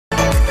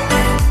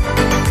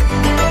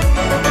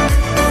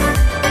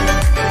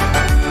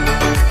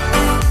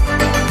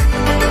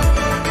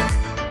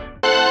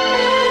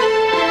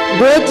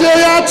বেঁচে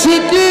আছি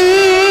কি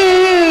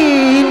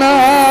না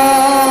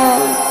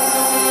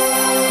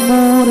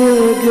মরে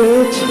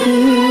গেছি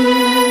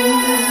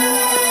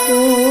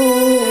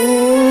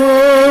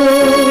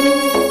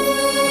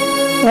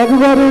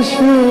একবার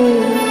এসে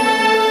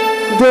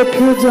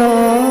দেখে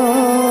যাও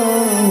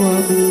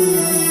আমি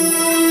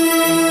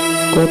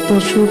কত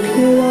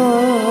সুখে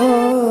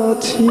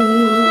আছি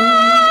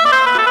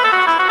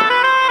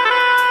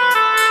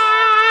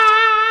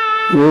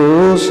ও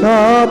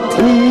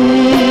সাথী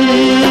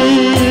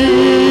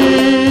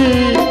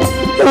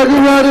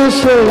একবার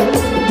এসে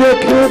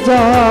দেখে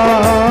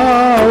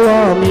যাও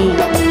আমি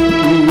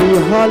কি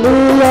হালে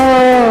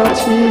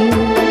আছি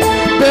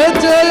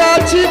বেঁচে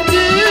আছি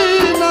কি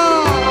না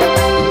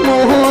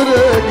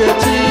মরে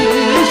গেছি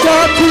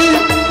সাথী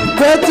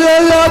বেঁচে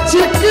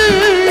আছি কি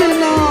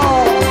না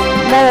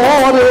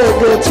মরে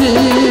গেছি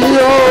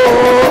ও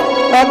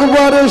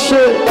একবার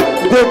এসে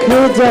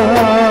দেখে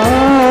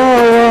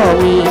যাও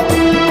আমি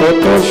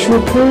কত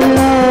সুখে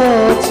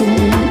আছি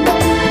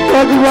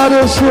একবার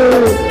এসে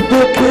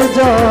দেখে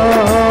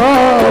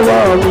যাও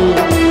আমি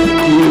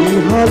কি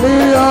হালে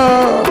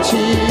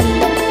আছি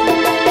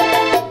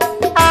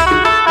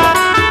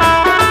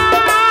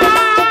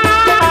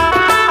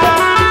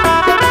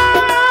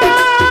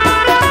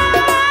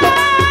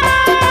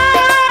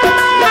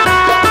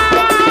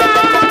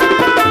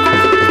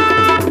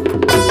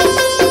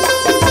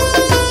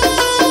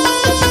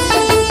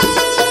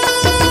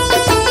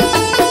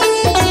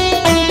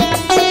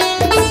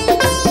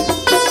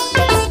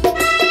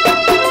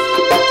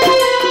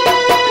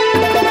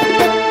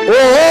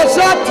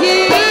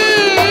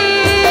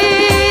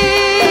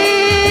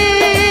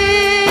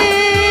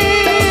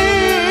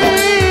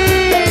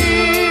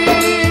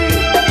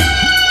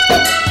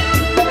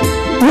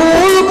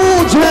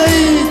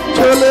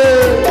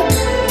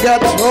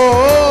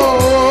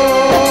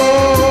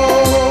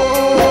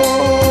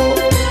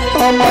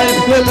আমায়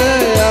ফেলে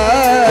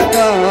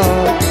একা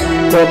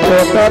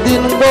কতটা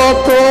দিন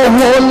গত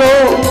হলো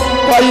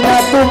পাই না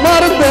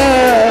তোমার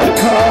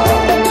দেখা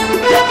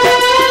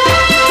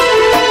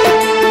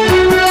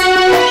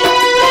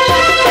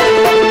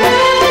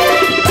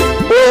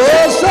ও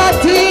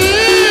সাথী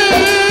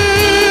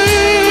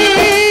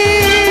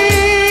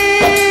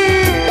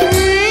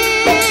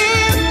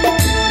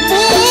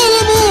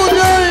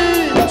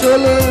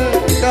চলে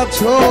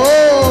গেছো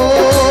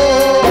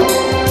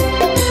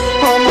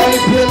আমায়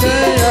ফেলে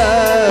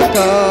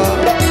একা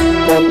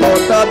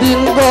কতটা দিন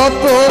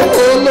গত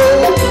হলো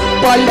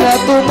পাই না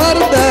তোমার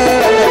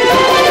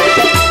দেখা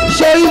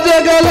সেই যে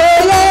গেলে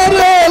আর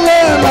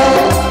এলে না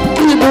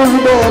কি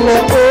দুর্বল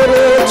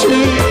করেছি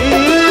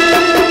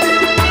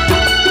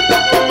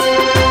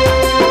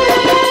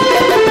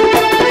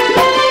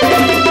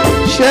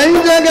সেই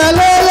যে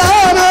গেলে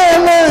আর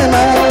এলে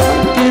না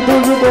কি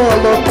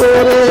দুর্বল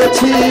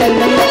করেছি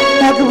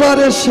একবার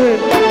এসে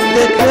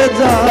দেখে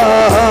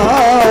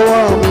যাও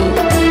আমি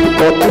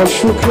কত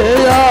সুখে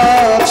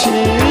আছি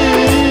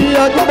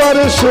একবার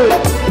এসে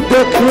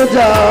দেখে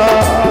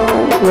যাও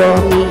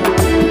আমি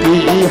কি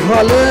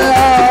হালে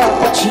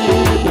আছি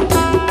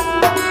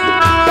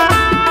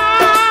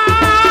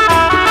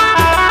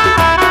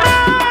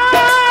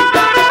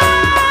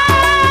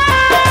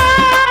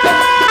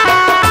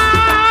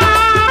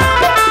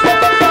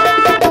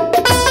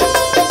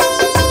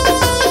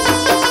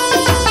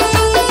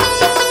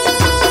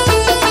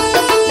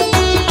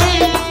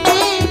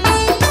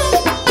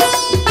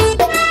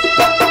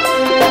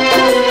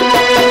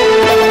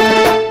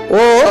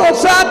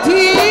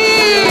সাথী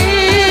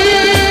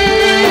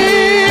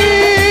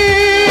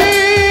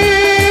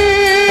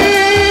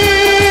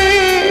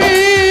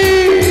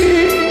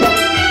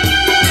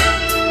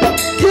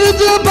কি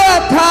যে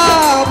ব্যথা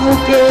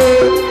বুকে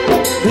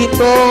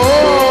ভিতর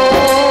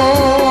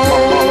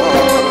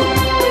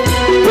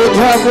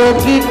বোঝাবো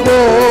কি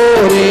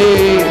করে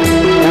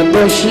এত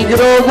শীঘ্র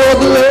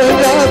বদলে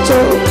গেছো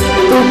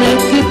তুমি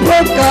কি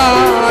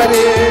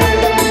প্রকারে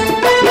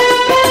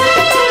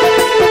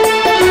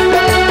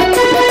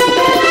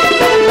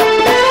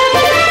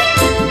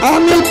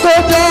আমি তো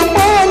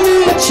যেমনই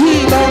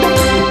ছিলাম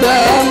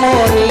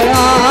তেমনই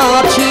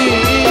আছি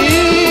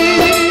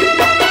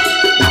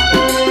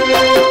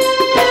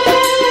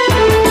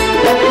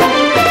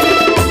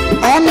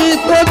আমি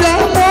তো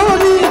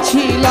যেমনই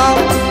ছিলাম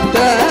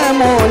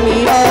তেমনই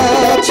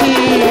আছি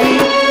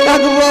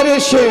একবার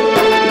এসে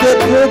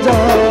দেখে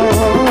যাও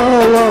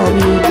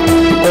আমি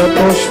কত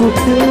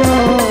সুখে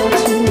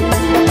আছি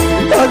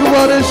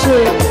একবার এসে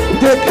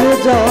দেখে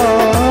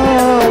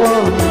যাও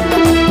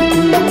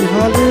আমি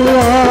হালে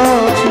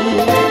আছি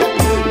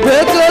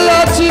বেঁচে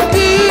আছি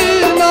কি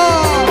না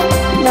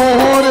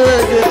মরে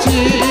গেছি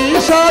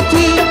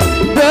সাথী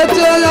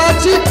বেঁচে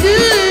আছি কি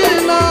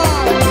না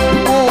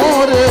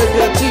মরে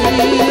গেছি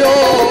ও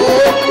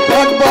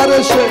একবার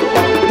এসে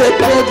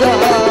দেখে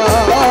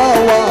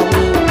যাও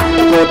আমি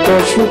কত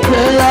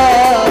সুখে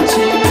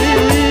আছি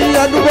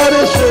একবার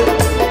এসে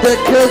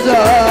দেখে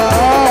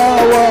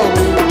যাও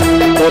আমি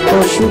কত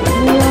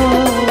সুখে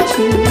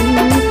আছি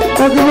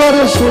একবার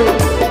এসে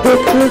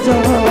দেখে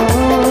যাও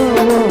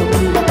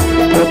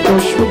কত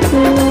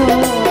সুখে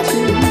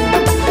আছি,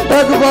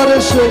 একবার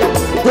এসে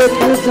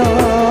দেখে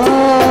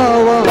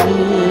যাও আমি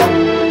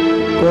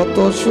কত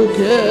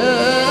সুখে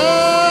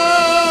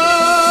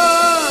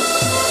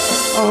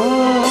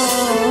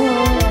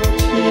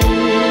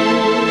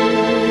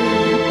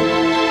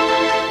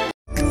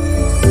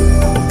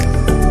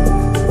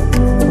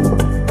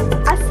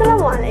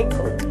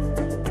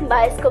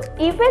Bioscope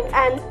Event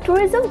and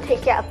Tourism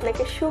থেকে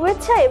আপনাকে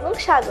শুভেচ্ছা এবং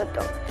স্বাগত।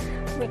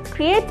 We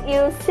create,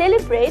 you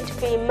celebrate,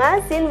 we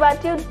imagine what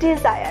you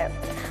desire.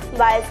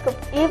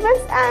 Bioscope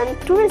Events and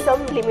Tourism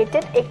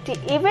Limited একটি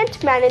event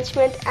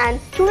management and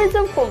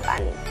tourism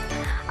company.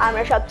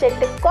 আমরা সবচেয়ে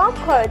কম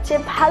খরচে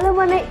ভালো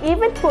মানের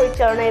ইভেন্ট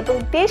পরিচালনা এবং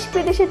দেশ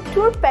বিদেশের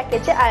ট্যুর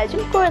প্যাকেজে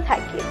আয়োজন করে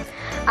থাকি।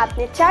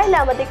 আপনি চাইলে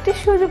আমাদের একটি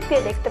সুযোগ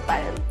দিয়ে দেখতে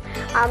পারেন।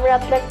 আমরা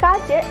আপনার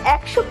কাজের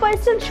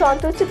 100%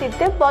 সন্তুষ্টি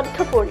দিতে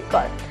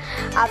বদ্ধপরিকর।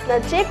 আপনার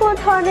যে কোনো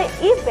ধরনের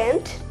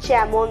ইভেন্ট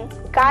যেমন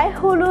গায়ে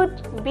হলুদ,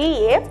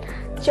 বিয়ে,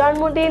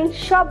 জন্মদিন,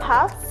 সভা,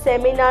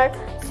 seminar,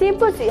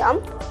 symposium,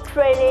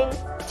 training,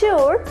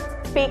 tour,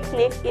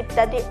 picnic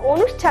ইত্যাদি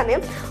অনুষ্ঠানে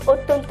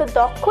অত্যন্ত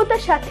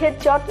দক্ষতার সাথে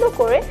যত্ন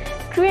করে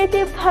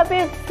ক্রিয়েটিভভাবে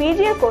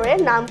ভিডিও করে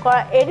নামকরা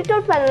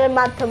এডিটর প্যানেলের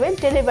মাধ্যমে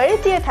ডেলিভারি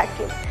দিয়ে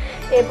থাকি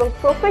এবং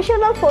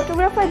প্রফেশনাল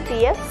ফটোগ্রাফার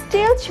দিয়ে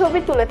স্টিল ছবি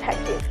তুলে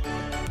থাকি।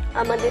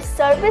 আমাদের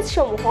সার্ভিস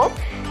সমূহ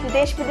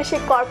দেশ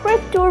বিদেশের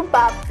কর্পোরেট ট্যুর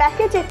বা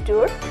প্যাকেজের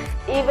tour,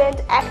 event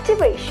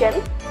activation,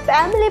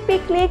 family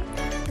picnic,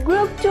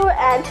 group tour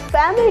and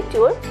family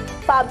tour,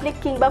 public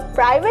কিংবা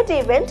private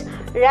event,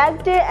 rag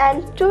day and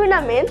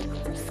tournament,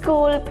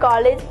 school,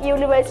 college,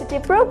 university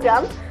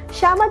program,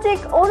 সামাজিক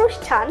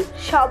অনুষ্ঠান,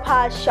 সভা,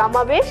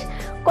 সমাবেশ,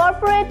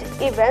 corporate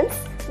events,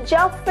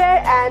 job fair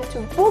and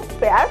book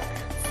fair,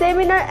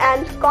 seminar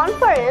and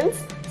conference,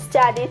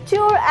 study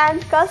tour and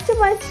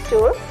customized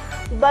tour,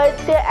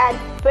 birthday and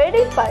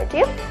wedding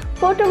party,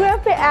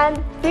 photography and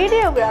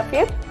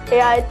videography,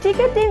 air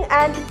ticketing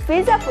and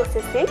visa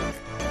processing,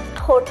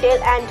 hotel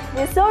and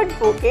resort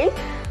booking,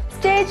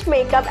 stage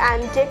makeup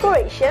and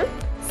decoration,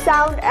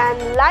 sound and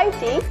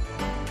lighting,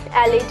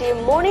 LED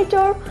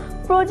monitor,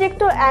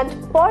 projector and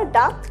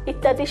পর্দা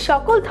ইত্যাদি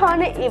সকল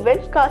ধরনের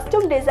event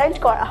custom design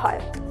করা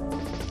হয়।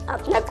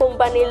 আপনার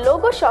কোম্পানির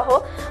logo সহ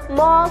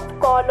mug,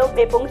 কলম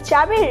এবং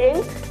চাবির রিং,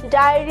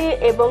 ডায়েরি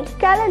এবং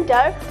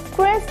ক্যালেন্ডার,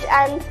 ক্রেস্ট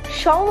অ্যান্ড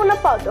সমমনা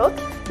পদক,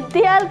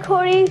 দেয়াল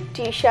ঘড়ি,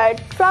 টি শার্ট,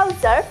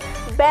 ট্রাউজার,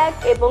 ব্যাগ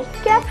এবং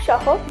ক্যাপ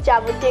সহ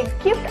যাবতীয়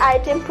গিফট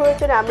আইটেম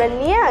প্রয়োজনে আমরা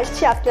নিয়ে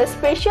আসছি আপনার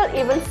স্পেশাল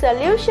ইভেন্ট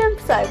সলিউশন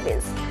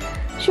সার্ভিস।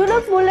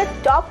 সুলভ মূল্যে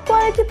টপ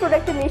কোয়ালিটি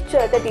প্রোডাক্টের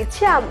নিশ্চয়তা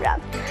দিচ্ছি আমরা।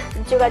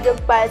 যোগাযোগ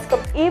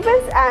bioscope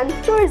events and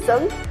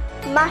tourism,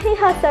 Mahi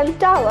Hasan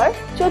tower,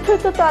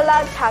 4th তলা,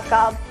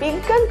 ঢাকা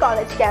বিজ্ঞান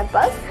কলেজ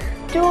ক্যাম্পাস,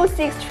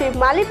 263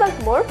 মালিবাগ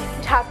মোড়,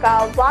 ঢাকা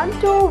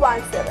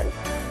 1217,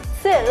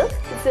 সেল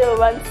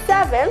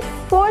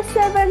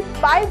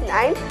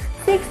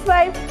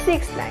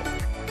 01747596569।